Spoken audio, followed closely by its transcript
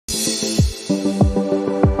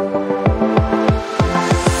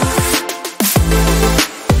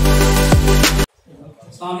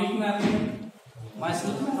Assalamualaikum everyone.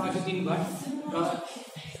 Myself Mehraj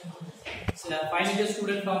final year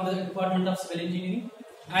student from the Department of Civil Engineering.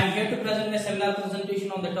 I am here to present a seminar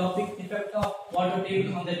presentation on the topic effect of water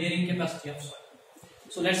table on the bearing capacity of soil.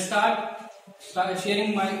 So let's start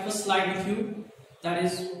sharing my first slide with you. That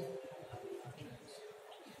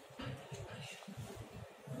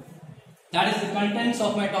is the contents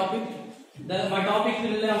of my topic. My topic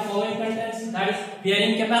will rely on following contents, that is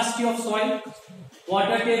bearing capacity of soil,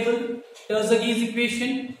 water table, Terzaghi's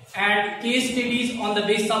equation, and case studies on the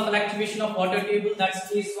basis of activation of water table, that's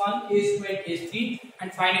case 1, case 2 and case 3,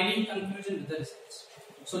 and finally conclusion with the results.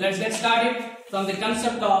 So let's get started from the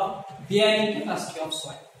concept of bearing capacity of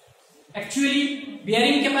soil. Actually,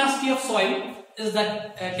 bearing capacity of soil is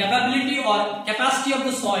the capability or capacity of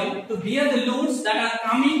the soil to bear the loads that are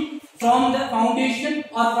coming from the foundation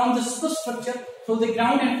or from the superstructure through the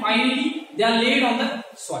ground, and finally they are laid on the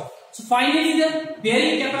soil. So finally the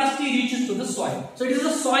bearing capacity reaches to the soil. So it is the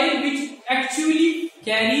soil which actually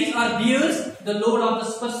carries or bears the load of the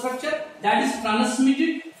superstructure that is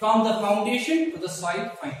transmitted from the foundation to the soil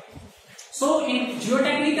finally. So in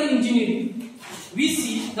geotechnical engineering, we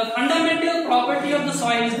see the fundamental property of the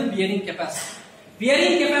soil is the bearing capacity.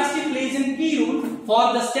 Bearing capacity plays a key role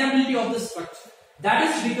for the stability of the structure. That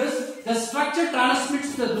is because the structure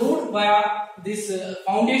transmits the load via this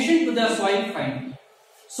foundation to the soil finally.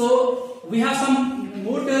 So we have some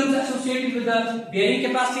more terms associated with the bearing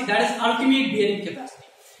capacity, that is ultimate bearing capacity.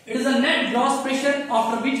 It is the net gross pressure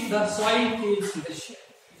after which the soil fails in the shear.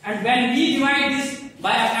 And when we divide this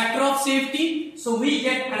by a factor of safety, so we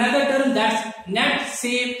get another term, that's net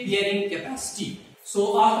safe bearing capacity.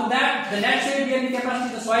 So after that, the net safe bearing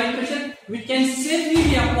capacity, the soil pressure, which can safely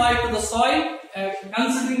be applied to the soil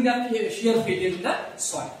considering the shear failure in the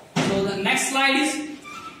soil. So the next slide is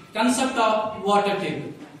concept of water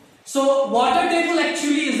table. So water table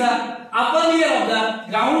actually is the upper layer of the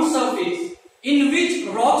ground surface in which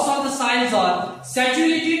rocks or the soils are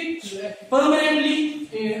saturated permanently.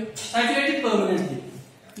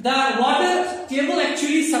 The water table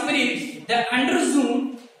actually separates the under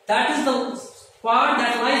zone, that is the part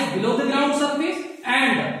that lies below the ground surface,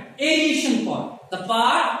 and aeration part, the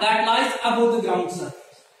part that lies above the ground surface.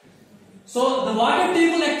 So the water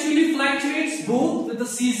table actually fluctuates both with the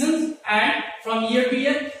seasons and from year to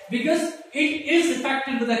year, because it is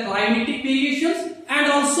affected with the climatic variations,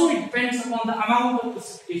 and also it depends upon the amount of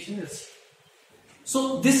precipitation.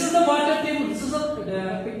 So this is the water table. This is a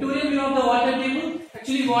pictorial view of the water table.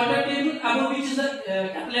 Actually, water table above which is the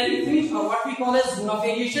capillary finish, or what we call as zone of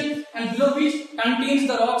aeration, and below which contains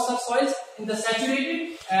the rocks or soils in the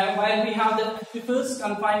saturated, while we have the aquifers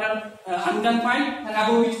confined and unconfined, and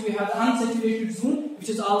above which we have the unsaturated zone, which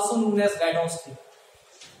is also known as Radon's table.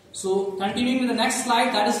 So continuing with the next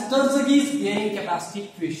slide, that is Terzaghi's bearing capacity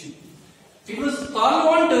equation. It was Carl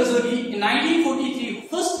von Terzaghi in 1943 who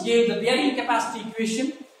first gave the bearing capacity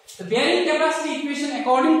equation. The bearing capacity equation,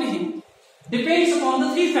 according to him, depends upon the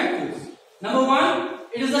three factors. Number one,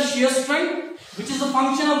 it is the shear strength, which is a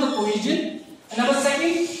function of the cohesion. And number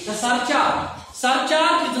second, the surcharge.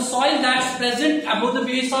 Surcharge is the soil that is present above the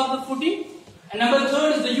base of the footing. And number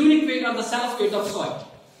third is the unit weight or the self weight of soil.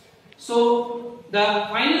 So the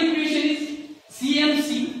final equation is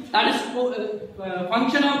CMC, that is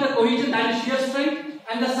function of the cohesion, that is shear strength,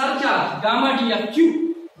 and the surcharge gamma dFq,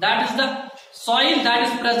 that is the soil that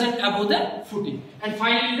is present above the footing, and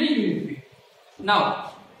finally the unit weight.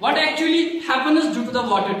 Now, what actually happens due to the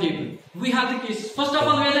water table? We have the cases. First of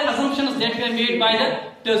all, where the assumptions that were made by the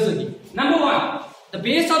Terzaghi. Number one, the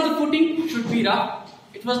base of the footing should be rough.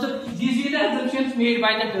 These are the assumptions made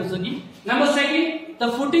by the Terzaghi. Number second,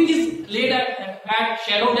 the footing is laid at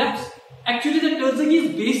shallow depths. Actually, the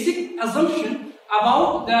Terzaghi's basic assumption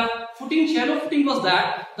about the shallow footing was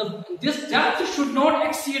that this depth should not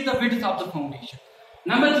exceed the width of the foundation.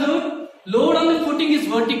 Number third, load on the footing is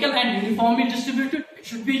vertical and uniformly distributed. It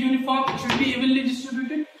should be uniform, it should be evenly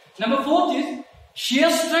distributed. Number fourth is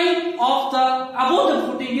shear strength of the above the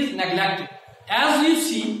footing is neglected. As you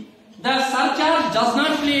see, the surcharge does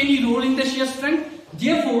not play any role in the shear strength.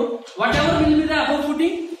 Therefore, whatever will be the above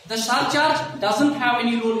footing, the surcharge doesn't have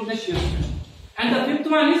any role in the shear strength. And the fifth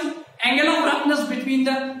one is angle of roughness between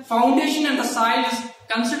the foundation and the soil is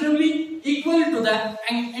considerably equal to the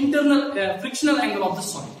internal frictional angle of the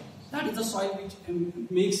soil. That is the soil which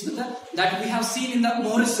makes that we have seen in the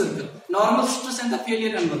Morris circle, normal stress and the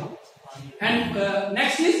failure envelope. And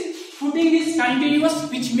next is footing is continuous,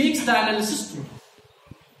 which makes the analysis true.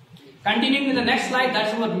 Continuing with the next slide,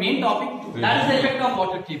 that's our main topic. That is the effect of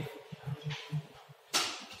water table.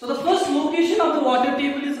 So the first location of the water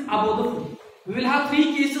table is above the footing. We will have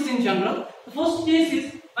three cases in general. The first case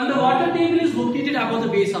is when the water table is located above the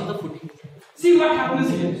base of the footing. See what happens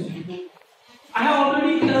here. I have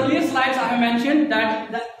already in the earlier slides I have mentioned that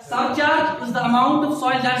the surcharge is the amount of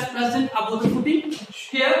soil that is present above the footing.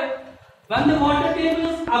 Here, when the water table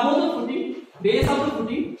is above the footing, base of the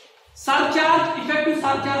footing, effective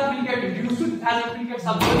surcharge will get reduced as it will get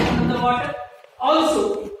submerged under the water.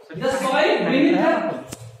 Also, the soil beneath the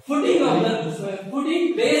footing of the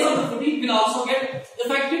base of the footing will also get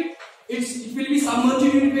affected. It will be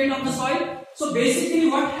submerged unit weight of the soil. So basically,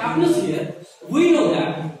 what happens here, we know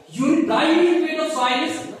that dry unit weight of soil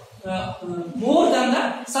is more than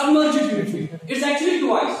the submerged unit weight. It's actually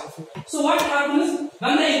twice. So what happens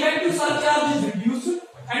when the effective surcharge is reduced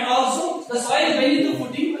and also the soil beneath the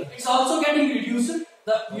footing, it's also getting reduced.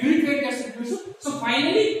 The unit weight gets reduced. So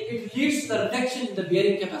finally, it leads to the reduction in the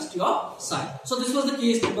bearing capacity of soil. So this was the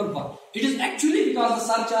case number 1. It is actually because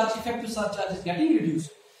the effective surcharge is getting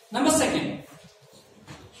reduced.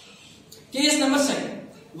 Case number 2.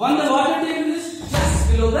 When the water table is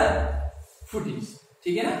just below the footings,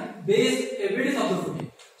 base width of the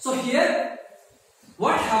footing. So here,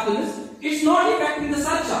 what happens? It's not affecting the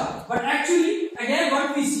surcharge, but actually, again,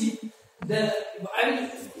 what we see, I will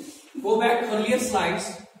go back to earlier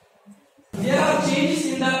slides. There are changes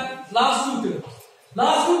in the last 2 terms.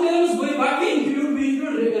 Last 2 terms, what we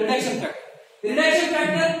include reduction factor. The reduction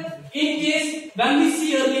factor, in case when we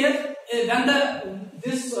see earlier, when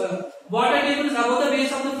this water table is above the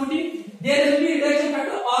base of the footing, there will be reduction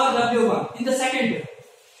factor or W1 in the second term.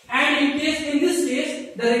 And in this case,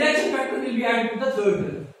 the reduction factor will be added to the third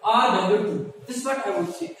term or W2. This is what I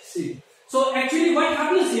would say. So actually, what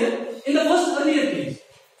happens here in the first earlier case,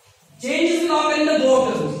 changes will occur in the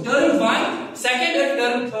both terms, term 1, second, and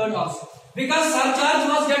term 3rd also, because surcharge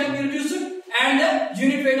was getting reduced and the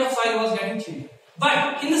unit weight of soil was getting changed.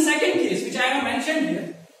 But in the second case, which I have mentioned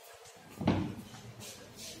here,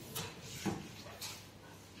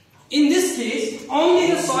 in this case,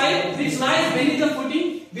 only the soil which lies beneath the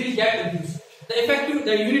footing will get reduced.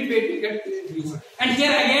 The unit weight will get reduced. And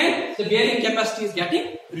here again, the bearing capacity is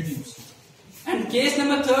getting reduced. And case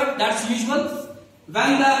number 3rd, that's usual.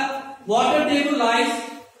 When the water table lies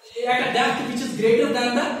at a depth which is greater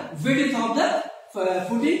than the width of the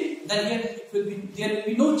footing, then there will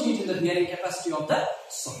be no change in the bearing capacity of the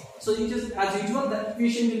soil. So it is as usual, the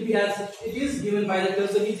equation will be as it is given by the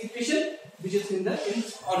Terzagh's equation, which is in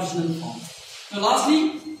its original form. So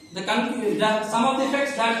lastly, some of the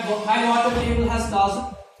effects that high water table has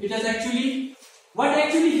caused, it has actually, what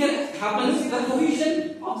actually here happens, the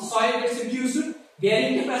cohesion of the soil gets reduced,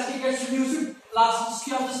 bearing capacity gets reduced,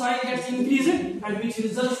 elasticity of the soil gets increased, and which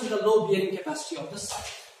results in the low bearing capacity of the soil.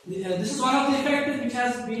 This is one of the effects which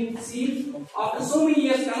has been seen after so many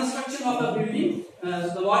years construction of a building.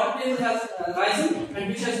 The water table has risen, and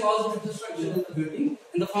which has caused the destruction of the building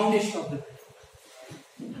and the foundation of the building.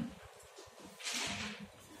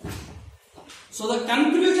 So the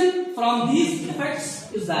conclusion from these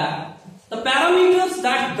effects is that the parameters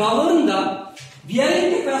that govern the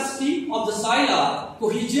bearing capacity of the soil are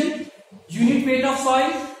cohesion, unit weight of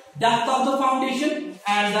soil, depth of the foundation,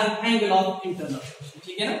 and the angle of internal rotation.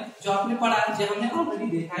 ठीक है ना, जो आपने पढ़ा है, जो हमने already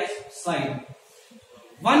देखा है slide.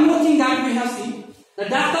 One more thing that we have seen, the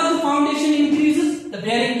depth of the foundation increases, the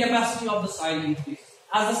bearing capacity of the soil increases,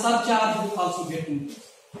 as the surcharge will also get increased.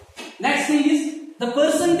 Next thing is the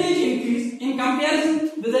percentage increase in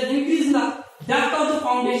comparison with the increase in the depth of the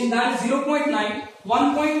foundation, that is 0.9,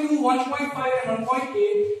 1.2, 1.5 and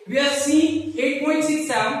 1.8. We are seeing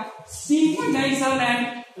 8.67,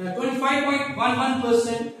 16.97 and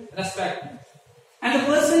 25.11% respectively. And the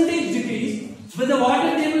percentage decrease with the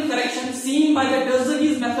water table correction seen by the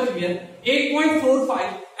Terzagh's method here,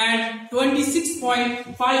 8.45 and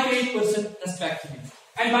 26.58% respectively.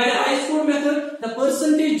 And by the I-score method, the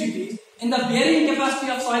percentage decrease in the bearing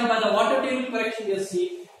capacity of soil by the water table correction we are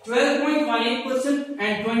seeing 12.18%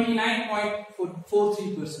 and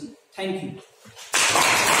 29.43%. Thank you.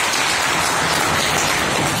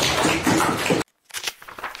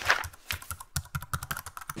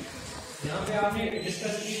 यहाँ पे आपने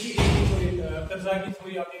discuss की थी Terzagh's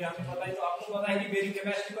theory आपने यहाँ पे बताई, तो आपको पता है कि बेयरिंग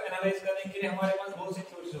कैपेसिटी को एनालाइज करने के लिए हमारे पास बहुत सी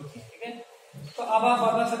थ्योरीज होती हैं, ठीक है। तो अब आप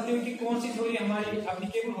बता सकते हो कि कौन सी थ्योरी हमारी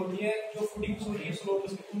एप्लीकेबल होती है, जो फुटिंग्स होती है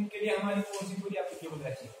स्लोप्स की, उनके लिए हमारी कौन सी थ्योरी एप्लीकेबल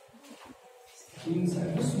रहती है।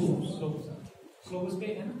 स्लोप्स पे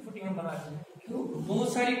है ना फुटिंग हम बनाते हैं, तो बहुत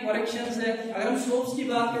सारी करेक्शंस है। अगर हम स्लोप्स की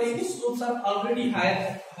बात करें कि slopes are already higher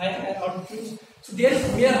altitudes, so there is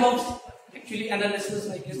Mehraj's actually analysis,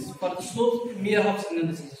 I guess, for the slopes, Mehraj's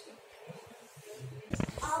analysis.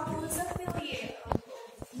 आप बोल सकते हो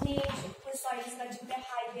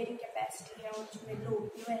और जिसमें लो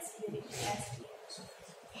ऐसी कैपेसिटी है।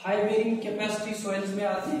 हाई बेरिंग कैपेसिटी सॉइल्स में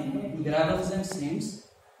आते हैं ग्रेवल्स एंड सैंड्स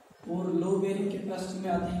और लो बेरिंग कैपेसिटी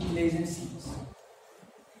में आते हैं क्लेज एंड सील्स।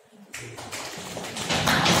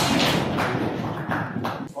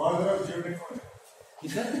 और जियोटेक्निक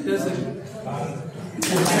इधर